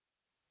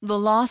The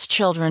Lost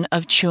Children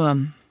of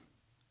Tuam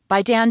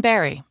by Dan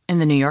Barry in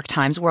the New York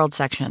Times World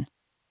section.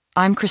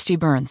 I'm Christy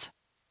Burns.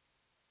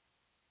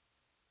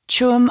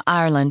 Tuam,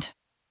 Ireland.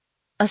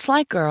 A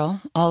slight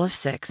girl, all of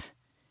 6.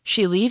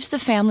 She leaves the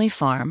family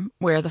farm,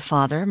 where the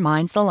father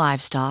minds the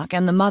livestock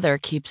and the mother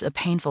keeps a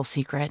painful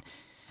secret,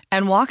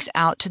 and walks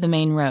out to the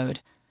main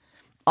road.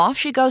 Off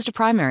she goes to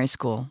primary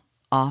school,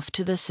 off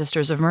to the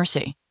Sisters of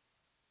Mercy.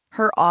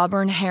 Her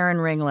auburn hair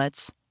and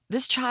ringlets,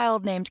 this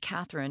child named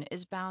Catherine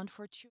is bound for Tuam.